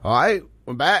All right,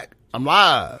 we're back. I'm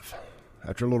live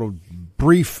after a little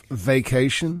brief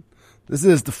vacation. This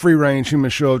is the free range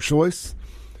human show of choice,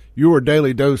 your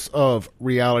daily dose of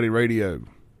reality radio.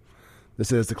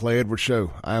 This is the Clay Edwards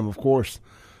Show. I am, of course,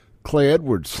 Clay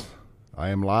Edwards. I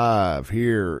am live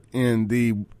here in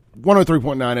the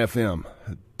 103.9 FM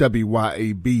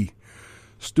WYAB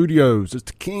studios.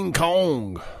 It's the King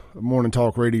Kong of Morning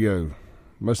Talk Radio,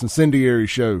 most incendiary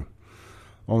show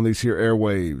on these here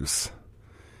airwaves.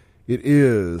 It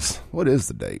is, what is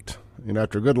the date? And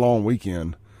after a good long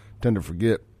weekend, I tend to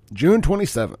forget. June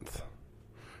 27th.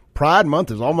 Pride Month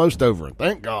is almost over, and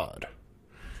thank God.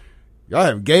 Y'all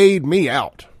have gayed me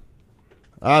out.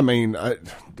 I mean,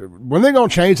 when they going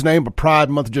to change the name of Pride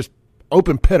Month to just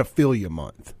Open Pedophilia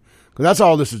Month? Because that's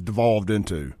all this has devolved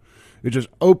into. It's just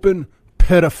Open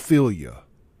Pedophilia.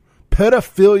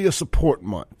 Pedophilia Support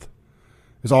Month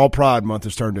is all Pride Month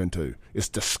has turned into. It's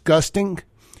disgusting.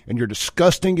 And you're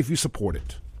disgusting if you support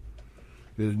it.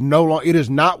 It is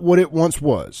not what it once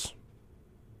was.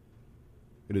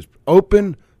 It is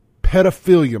Open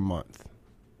Pedophilia Month.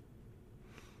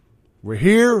 We're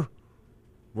here.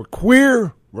 We're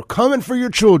queer. We're coming for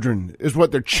your children, is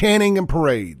what they're chanting in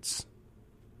parades.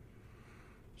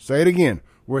 Say it again.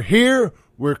 We're here.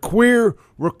 We're queer.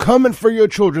 We're coming for your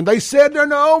children. They said,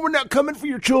 no, we're not coming for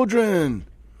your children.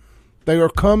 They are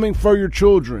coming for your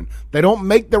children. They don't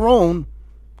make their own.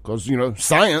 Because,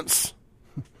 science,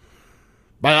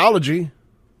 biology,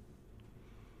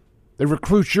 they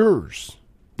recruit yours.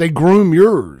 They groom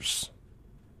yours.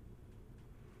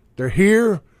 They're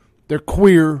here. They're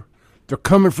queer. They're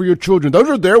coming for your children. Those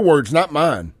are their words, not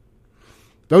mine.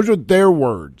 Those are their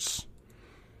words.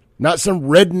 Not some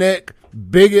redneck,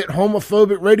 bigot,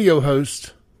 homophobic radio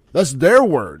host. That's their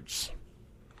words.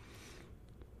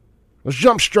 Let's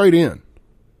jump straight in.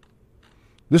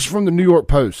 This is from the New York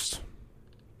Post.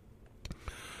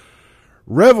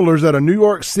 Revelers at a New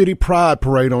York City Pride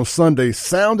parade on Sunday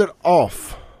sounded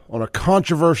off on a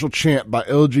controversial chant by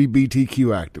LGBTQ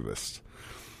activists,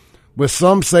 with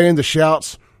some saying the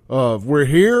shouts of "We're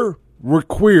here, we're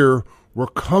queer, we're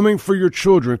coming for your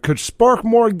children" could spark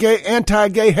more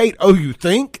anti-gay hate. Oh, you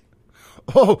think?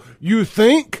 Oh, you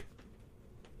think?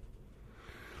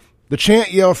 The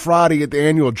chant yelled Friday at the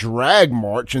annual drag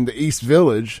march in the East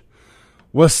Village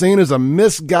was seen as a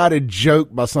misguided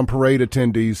joke by some parade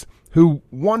attendees who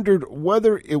wondered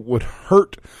whether it would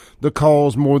hurt the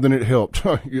cause more than it helped.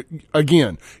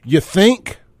 Again, you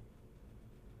think?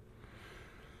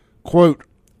 Quote,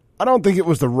 "I don't think it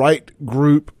was the right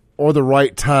group or the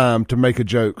right time to make a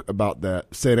joke about that,"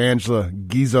 said Angela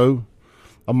Gizzo,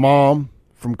 a mom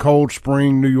from Cold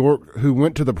Spring, New York, who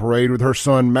went to the parade with her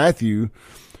son Matthew,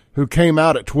 who came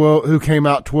out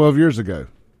 12 years ago.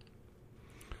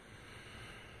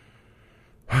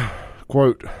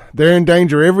 Quote, "They're in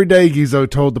danger every day," Gizzo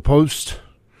told the Post,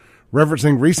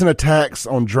 referencing recent attacks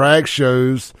on drag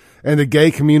shows and the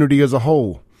gay community as a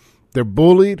whole. "They're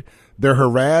bullied, they're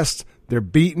harassed, they're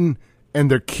beaten, and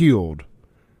they're killed.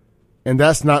 And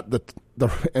that's not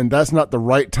the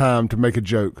right time to make a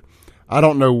joke. I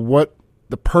don't know what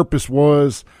the purpose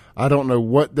was. I don't know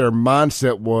what their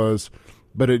mindset was,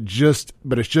 but it's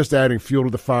just adding fuel to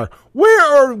the fire." Where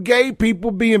are gay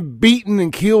people being beaten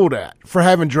and killed at for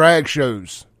having drag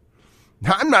shows?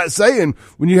 Now, I'm not saying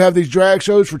when you have these drag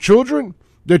shows for children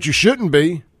that you shouldn't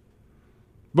be,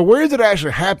 but where is it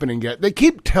actually happening yet? They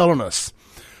keep telling us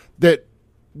that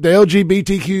the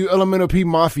LGBTQ LMNOP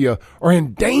mafia are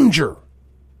in danger.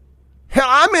 Hell,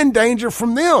 I'm in danger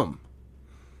from them.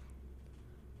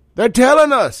 They're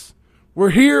telling us,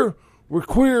 "We're here, we're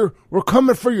queer, we're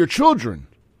coming for your children."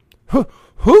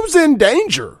 Who's in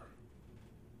danger?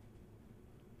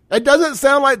 It doesn't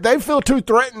sound like they feel too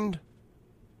threatened.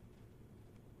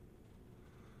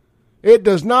 It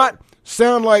does not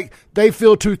sound like they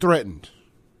feel too threatened.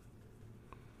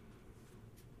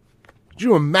 Could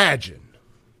you imagine?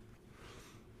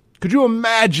 Could you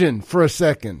imagine for a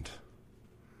second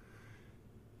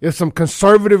if some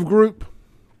conservative group,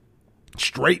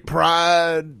 straight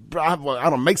pride, I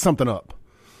don't make something up,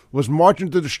 was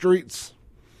marching through the streets,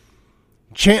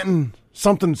 chanting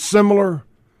something similar,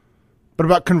 but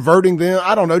about converting them?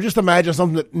 I don't know. Just imagine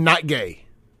something that's not gay.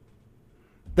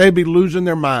 They'd be losing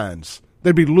their minds.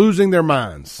 They'd be losing their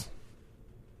minds.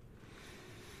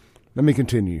 Let me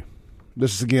continue.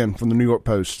 This is again from the New York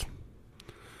Post.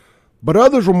 But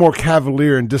others were more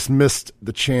cavalier and dismissed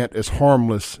the chant as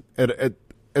harmless,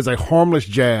 as a harmless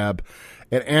jab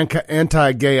at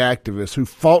anti-gay activists who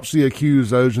falsely accuse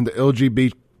those in the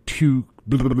LGBTQ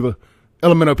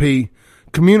LMNOP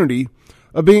community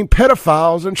of being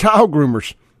pedophiles and child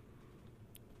groomers.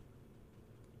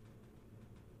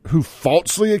 who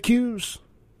falsely accuse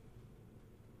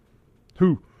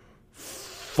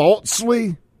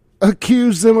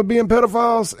them of being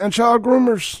pedophiles and child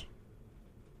groomers.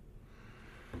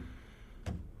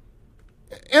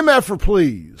 MF,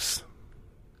 please.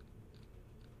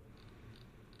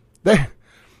 The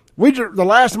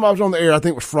last time I was on the air, I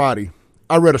think it was Friday,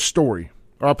 I read a story,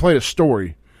 or I played a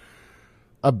story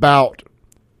about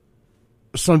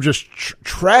some just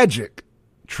tragic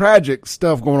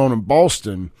stuff going on in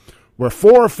Boston, where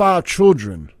 4 or 5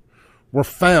 children were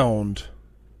found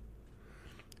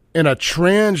in a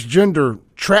transgender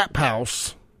trap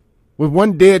house with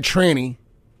one dead tranny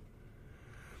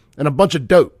and a bunch of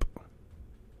dope.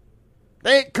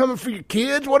 They ain't coming for your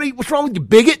kids. What's wrong with you,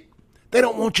 bigot? They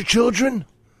don't want your children.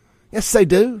 Yes, they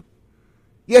do.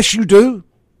 Yes, you do.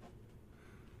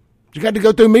 You got to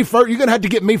go through me first. You're going to have to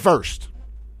get me first.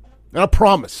 And I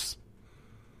promise,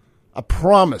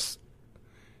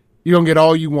 you're going to get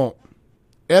all you want.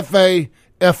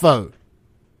 F-A-F-O.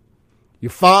 You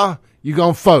fa, you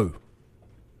going to fo.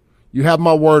 You have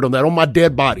my word on that, on my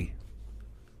dead body.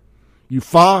 You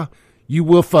fa, you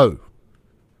will fo.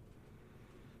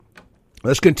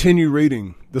 Let's continue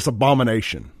reading this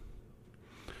abomination.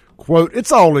 Quote,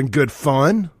 "It's all in good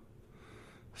fun,"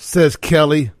 says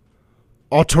Kelly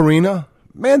Autorina.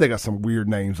 Man, they got some weird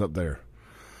names up there.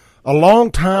 A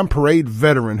longtime parade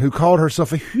veteran who called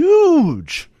herself a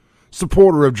huge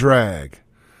supporter of drag.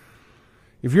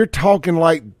 If you're taking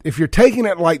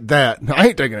it like that, I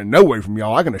ain't taking it no way from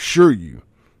y'all, I can assure you.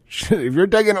 If you're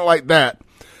taking it like that,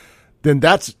 then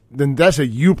that's a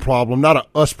you problem, not a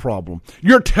us problem.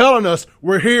 You're telling us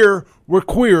we're here, we're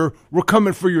queer, we're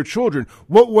coming for your children.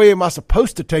 What way am I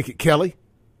supposed to take it, Kelly?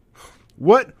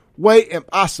 What way am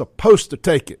I supposed to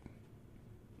take it?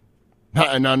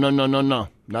 No.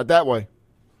 Not that way.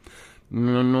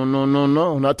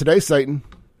 No. Not today, Satan.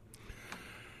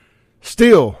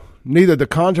 Still, neither the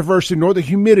controversy nor the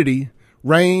humidity,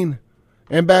 rain,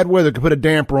 and bad weather could put a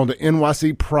damper on the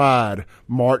NYC Pride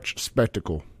March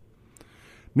spectacle.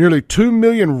 Nearly 2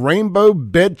 million rainbow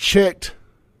bed-checked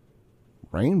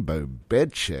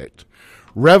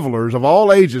revelers of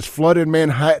all ages flooded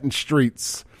Manhattan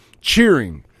streets,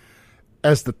 cheering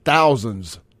as the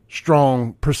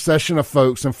thousands-strong procession of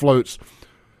folks and floats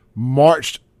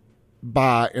marched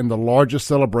by in the largest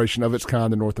celebration of its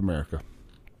kind in North America.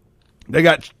 They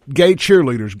got gay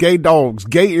cheerleaders, gay dogs,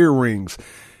 gay earrings,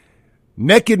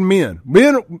 naked men.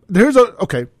 To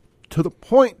the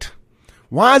point.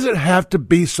 Why does it have to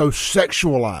be so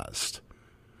sexualized?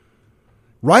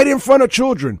 Right in front of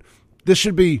children. This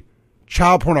should be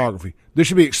child pornography. This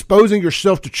should be exposing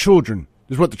yourself to children,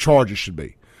 is what the charges should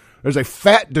be. There's a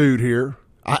fat dude here.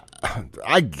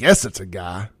 I guess it's a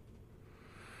guy.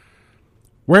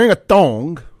 Wearing a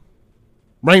thong.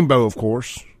 Rainbow, of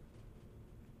course.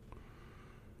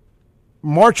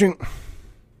 Marching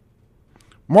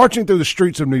through the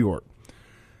streets of New York.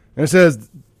 And it says,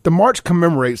 the march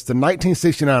commemorates the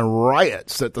 1969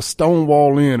 riots at the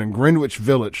Stonewall Inn in Greenwich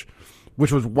Village,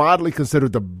 which was widely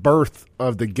considered the birth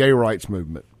of the gay rights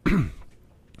movement.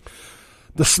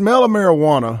 The smell of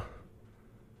marijuana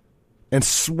and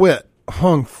sweat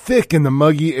hung thick in the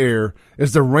muggy air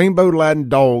as the rainbow-laden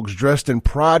dogs dressed in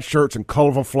pride shirts and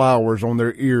colorful flowers on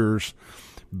their ears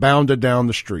bounded down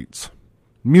the streets.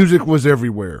 Music was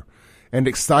everywhere, and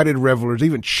excited revelers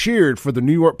even cheered for the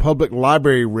New York Public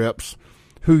Library reps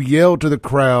who yelled to the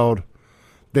crowd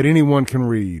that anyone can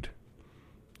read.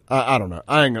 I don't know.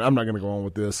 I'm not going to go on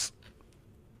with this.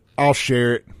 I'll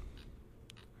share it.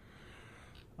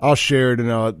 I'll share it in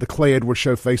the Clay Edwards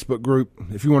Show Facebook group.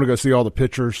 If you want to go see all the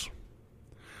pictures,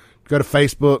 go to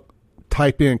Facebook,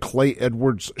 type in Clay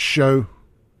Edwards Show,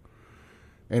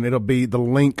 and it'll be the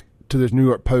link to this New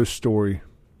York Post story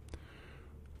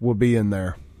will be in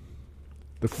there.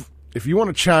 If you want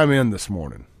to chime in this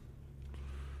morning,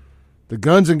 the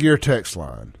Guns and Gear text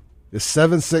line is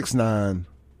 769.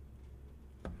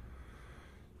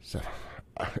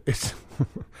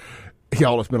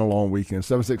 Y'all, it's been a long weekend.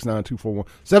 769-241.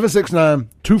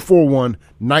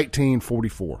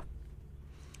 769-241-1944.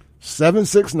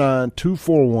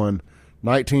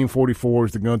 769-241-1944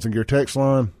 is the Guns and Gear text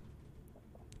line.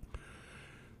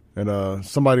 And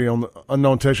somebody on the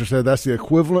unknown texter said that's the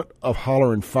equivalent of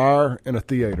hollering fire in a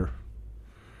theater.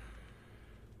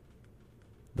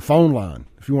 The phone line,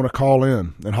 if you want to call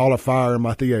in and holler fire in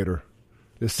my theater,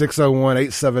 is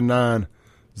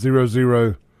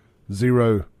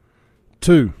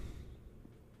 601-879-0002.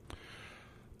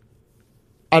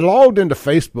 I logged into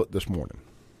Facebook this morning.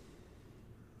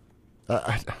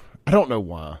 I don't know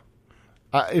why.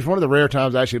 It's one of the rare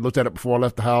times I actually looked at it before I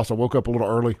left the house. I woke up a little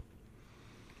early.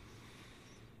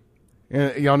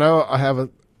 And y'all know I have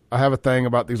a thing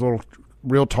about these little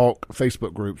Real Talk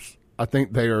Facebook groups. I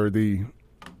think they're the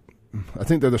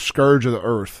scourge of the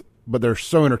earth, but they're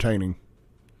so entertaining.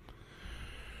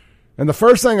 And the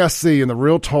first thing I see in the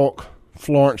Real Talk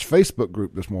Florence Facebook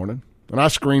group this morning, and I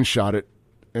screenshot it,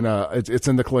 and it's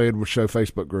in the Clay Edwards Show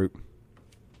Facebook group.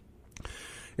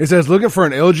 It says, looking for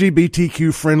an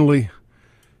LGBTQ-friendly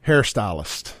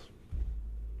hairstylist.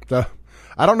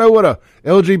 I don't know what a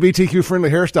LGBTQ-friendly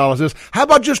hairstylist is. How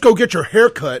about just go get your hair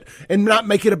cut and not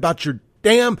make it about your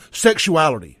damn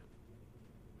sexuality?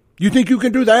 You think you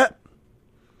can do that?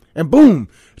 And boom,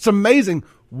 it's amazing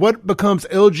what becomes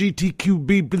LGBTQ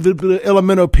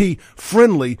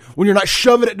friendly when you're not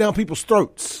shoving it down people's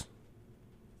throats.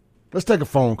 Let's take a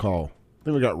phone call. I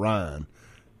think we got Ryan.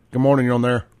 Good morning, you on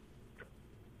there?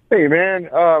 Hey, man.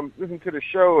 Listen to the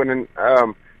show, and then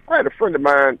I had a friend of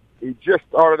mine. He just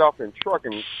started off in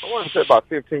trucking, I want to say about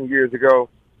 15 years ago.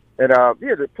 And he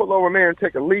had to pull over, man, and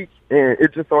take a leak. And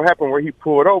it just so happened where he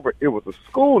pulled over, it was a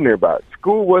school nearby.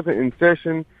 School wasn't in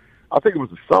session. I think it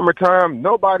was the summertime.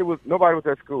 Nobody was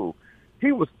at school.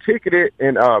 He was ticketed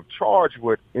and charged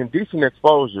with indecent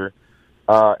exposure.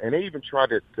 And they even tried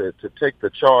to take the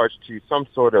charge to some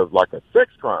sort of like a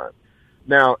sex crime.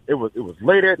 Now, it was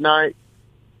late at night.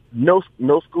 No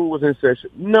school was in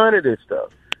session. None of this stuff.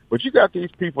 But you got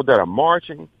these people that are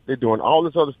marching. They're doing all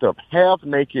this other stuff, half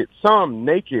naked, some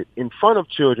naked in front of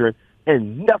children,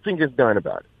 and nothing is done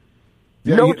about it.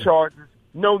 Yeah, no charges,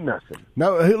 no nothing.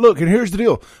 No, hey, look, and here's the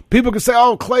deal. People can say,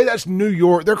 oh, Clay, that's New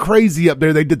York. They're crazy up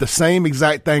there. They did the same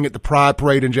exact thing at the Pride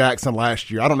Parade in Jackson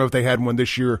last year. I don't know if they had one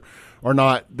this year or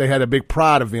not. They had a big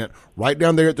Pride event right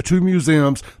down there at the two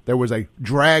museums. There was a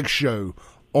drag show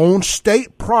on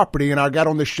state property, and I got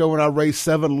on this show and I raised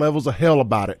 7 levels of hell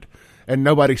about it, and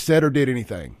nobody said or did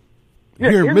anything.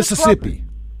 Here in Mississippi.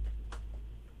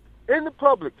 In the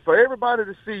public, for everybody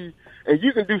to see, and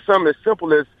you can do something as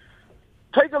simple as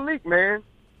take a leak, man.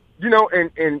 You know,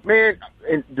 and man,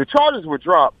 and the charges were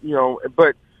dropped, you know,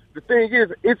 but the thing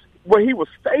is, it's what he was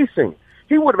facing.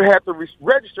 He would have had to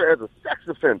register as a sex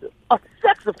offender. A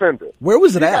sex offender. Where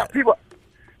was it at? People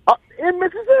in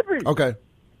Mississippi. Okay.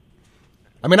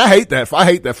 I mean, I hate that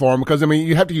for him because, I mean,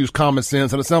 you have to use common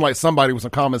sense, and it sounded like somebody with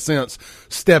some common sense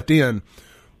stepped in.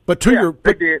 But to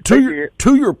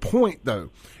your point, though,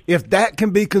 if that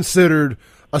can be considered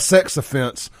a sex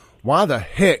offense, why the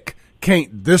heck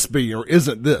can't this be, or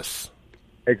isn't this?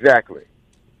 Exactly.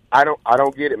 I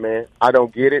don't get it, man. I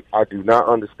don't get it. I do not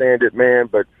understand it, man.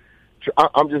 But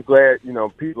I'm just glad, you know,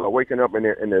 people are waking up and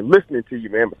they're listening to you,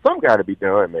 man. But something got to be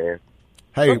done, man.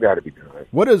 Hey, something got to be done.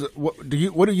 What do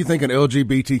you think an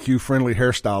LGBTQ friendly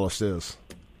hairstylist is?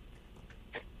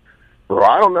 Bro,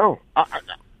 I don't know.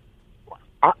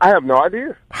 I have no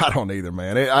idea. I don't either,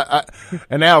 man.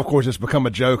 And now, of course, it's become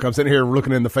a joke. I'm sitting here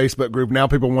looking in the Facebook group. Now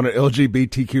people want an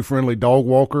LGBTQ-friendly dog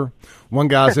walker. One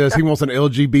guy says he wants an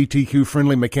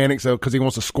LGBTQ-friendly mechanic because he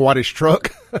wants to squat his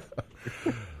truck.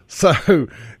 So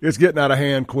it's getting out of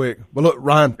hand quick. But look,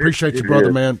 Ryan, appreciate you,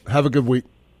 brother, man. Have a good week.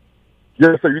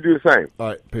 Yes, sir. You do the same. All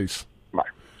right, peace. Bye.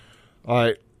 All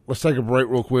right, let's take a break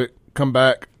real quick. Come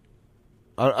back.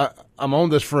 I'm on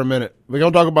this for a minute. We're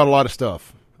going to talk about a lot of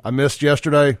stuff. I missed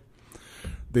yesterday.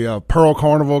 The Pearl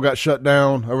Carnival got shut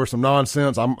down over some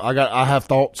nonsense. I have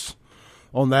thoughts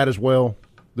on that as well.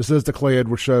 This is the Clay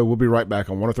Edwards Show. We'll be right back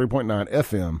on 103.9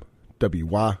 FM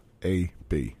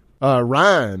WYAB.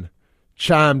 Ryan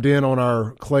chimed in on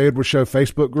our Clay Edwards Show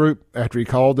Facebook group after he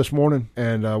called this morning,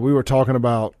 and we were talking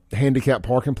about handicapped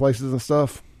parking places and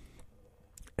stuff.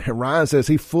 And Ryan says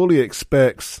he fully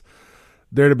expects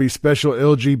there to be special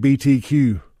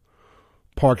LGBTQ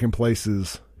parking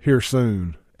places here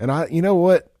soon. And you know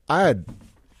what?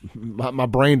 My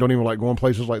brain don't even like going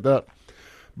places like that.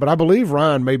 But I believe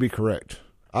Ryan may be correct.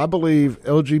 I believe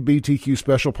LGBTQ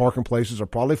special parking places are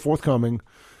probably forthcoming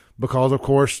because, of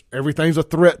course, everything's a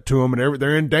threat to them and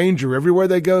they're in danger everywhere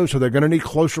they go. So they're going to need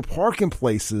closer parking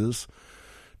places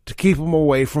to keep them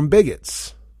away from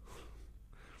bigots.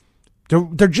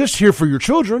 They're just here for your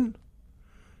children.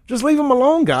 Just leave them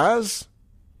alone, guys.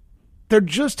 They're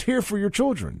just here for your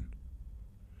children.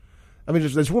 I mean, they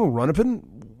just want to run up in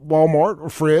Walmart or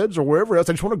Fred's or wherever else.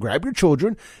 They just want to grab your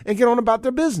children and get on about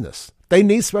their business. They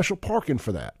need special parking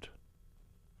for that.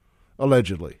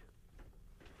 Allegedly.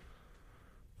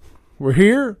 We're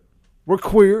here. We're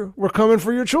queer. We're coming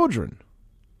for your children.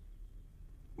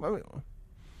 I mean,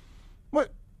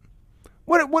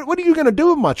 what are you going to do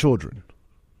with my children?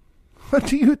 What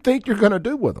do you think you're going to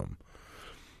do with them?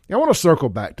 I want to circle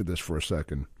back to this for a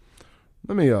second.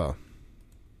 Let me go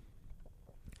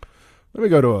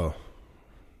to a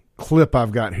clip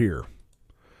I've got here.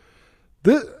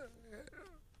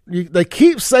 They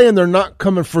keep saying they're not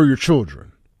coming for your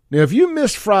children. Now, if you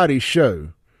missed Friday's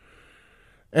show,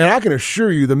 and I can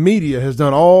assure you the media has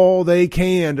done all they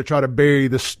can to try to bury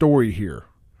the story here.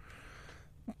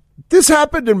 This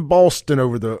happened in Boston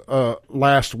over the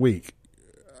last week.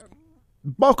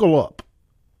 Buckle up.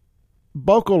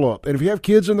 Buckle up. And if you have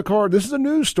kids in the car, this is a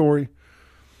news story,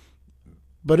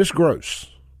 but it's gross.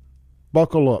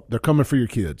 Buckle up. They're coming for your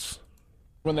kids.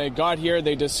 When they got here,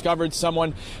 they discovered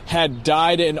someone had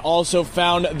died and also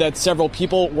found that several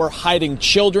people were hiding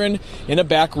children in a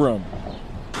back room.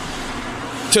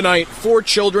 Tonight, 4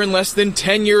 children less than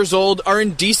 10 years old are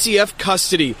in DCF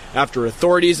custody after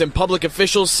authorities and public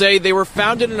officials say they were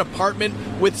found in an apartment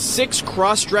with 6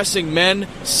 cross-dressing men,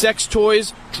 sex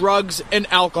toys, drugs, and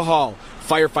alcohol.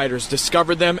 Firefighters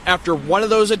discovered them after one of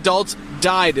those adults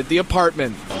died at the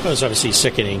apartment. It was obviously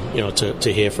sickening,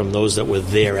 to hear from those that were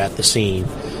there at the scene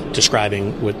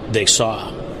describing what they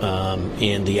saw.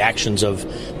 And the actions of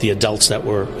the adults that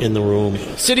were in the room.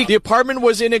 The apartment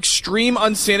was in extreme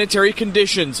unsanitary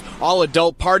conditions. All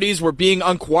adult parties were being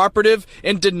uncooperative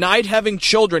and denied having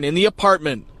children in the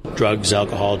apartment. Drugs,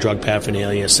 alcohol, drug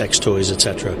paraphernalia, sex toys,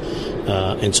 etc.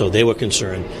 And so they were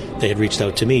concerned. They had reached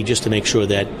out to me just to make sure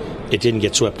that it didn't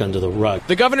get swept under the rug.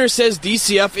 The governor says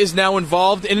DCF is now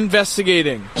involved in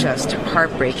investigating. Just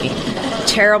heartbreaking.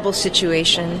 Terrible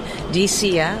situation.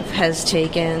 DCF has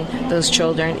taken those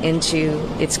children into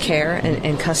its care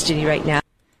and custody right now.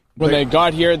 When they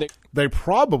got here, they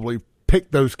probably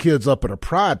picked those kids up at a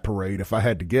pride parade, if I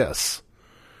had to guess.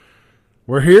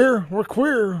 We're here, we're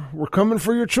queer, we're coming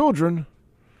for your children.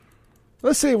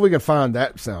 Let's see if we can find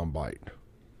that soundbite.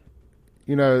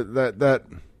 That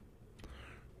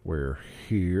we're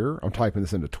here. I'm typing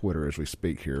this into Twitter as we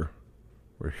speak here.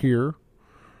 We're here.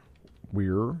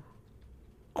 We're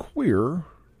queer.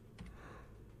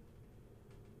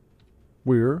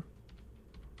 We're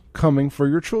coming for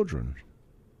your children.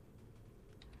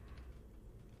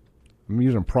 I'm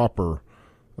using proper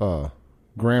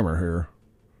grammar here.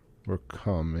 We're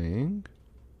coming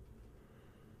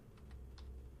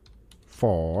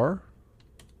for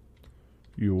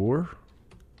your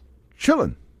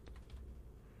children.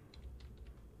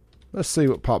 Let's see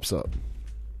what pops up.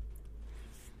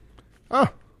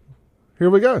 Here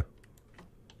we go.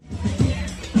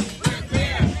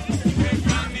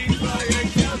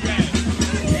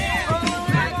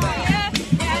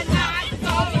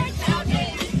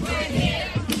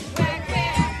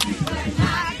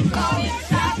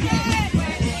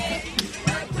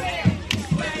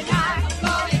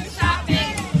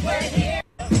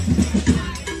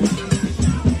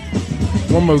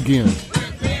 One more again.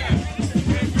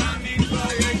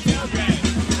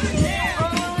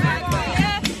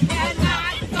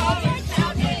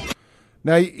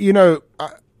 Now,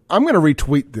 I'm going to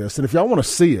retweet this, and if y'all want to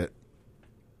see it,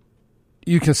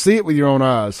 you can see it with your own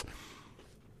eyes.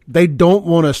 They don't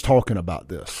want us talking about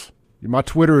this. My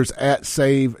Twitter is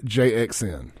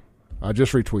 @SaveJXN. I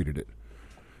just retweeted it.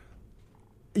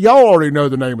 Y'all already know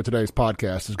the name of today's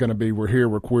podcast is going to be We're Here,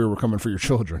 We're Queer, We're Coming for Your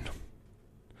Children.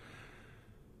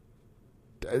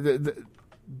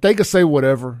 They can say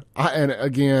whatever. And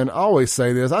again, I always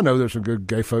say this. I know there's some good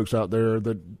gay folks out there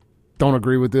that don't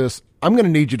agree with this. I'm going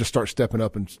to need you to start stepping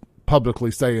up and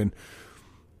publicly saying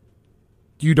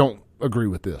you don't agree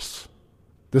with this.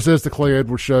 This is the Clay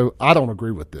Edwards Show. I don't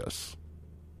agree with this.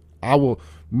 I will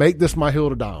make this my hill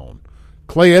to die on.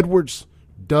 Clay Edwards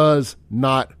does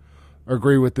not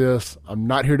agree with this. I'm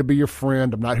not here to be your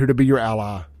friend. I'm not here to be your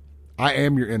ally. I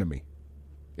am your enemy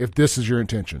if this is your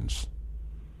intentions.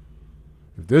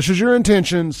 If this is your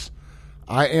intentions,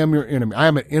 I am your enemy. I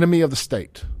am an enemy of the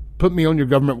state. Put me on your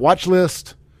government watch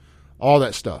list, all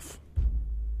that stuff.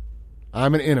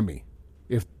 I'm an enemy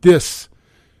if this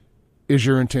is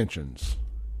your intentions.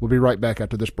 We'll be right back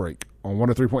after this break on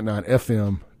 103.9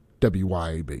 FM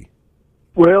WYAB.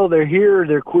 Well, they're here,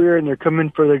 they're queer, and they're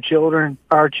coming for their children,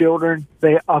 our children.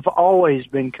 They have always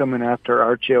been coming after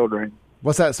our children.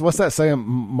 What's that saying,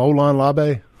 Molon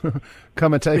Labe?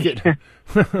 Come and take it.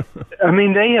 I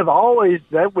mean,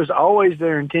 that was always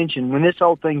their intention. When this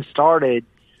whole thing started,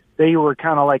 they were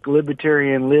kind of like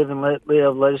libertarian, live and let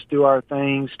live, let us do our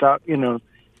thing, stop,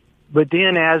 But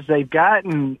then as they've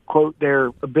gotten, quote,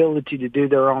 their ability to do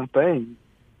their own thing,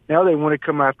 now they want to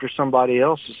come after somebody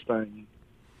else's thing.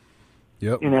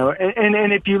 Yep.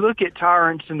 And if you look at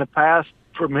tyrants in the past,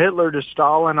 from Hitler to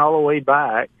Stalin all the way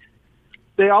back,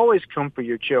 they always come for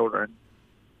your children.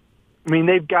 I mean,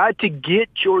 they've got to get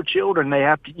your children. They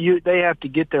have to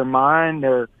get their mind,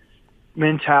 their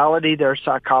mentality, their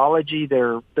psychology,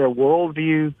 their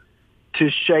worldview to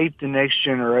shape the next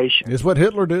generation. It's what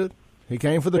Hitler did. He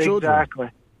came for the children.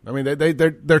 I mean,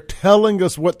 they're telling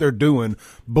us what they're doing.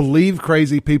 Believe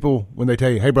crazy people when they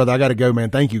tell you, hey, brother, I got to go, man.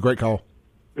 Thank you. Great call.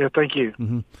 Yeah, thank you.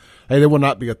 Mm-hmm. Hey, there will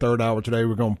not be a third hour today.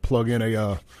 We're going to plug in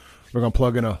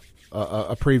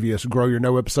a previous Grow Your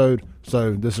Know episode.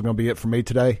 So this is going to be it for me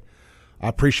today. I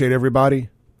appreciate everybody.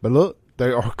 But look,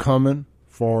 they are coming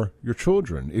for your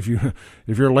children. If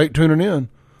you're late tuning in,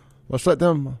 let's let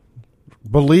them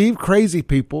believe crazy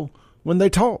people when they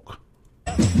talk.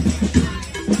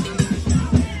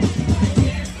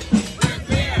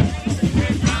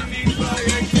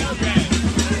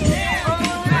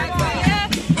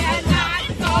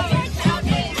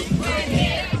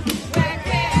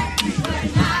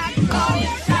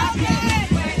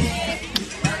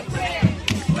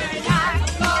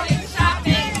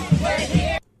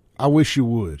 I wish you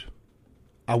would.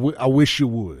 I wish you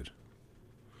would.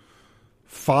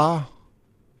 Fa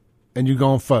and you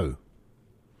gone fo.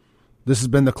 This has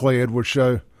been the Clay Edwards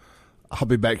Show. I'll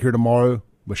be back here tomorrow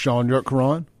with Sean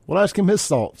Yurtkuran. We'll ask him his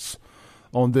thoughts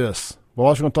on this. We're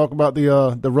also going to talk about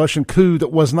the Russian coup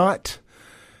that was not,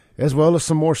 as well as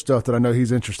some more stuff that I know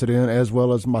he's interested in, as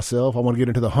well as myself. I want to get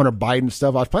into the Hunter Biden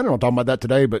stuff. I was planning on talking about that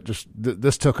today, but just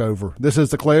this took over. This is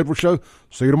the Clay Edwards Show.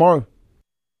 See you tomorrow.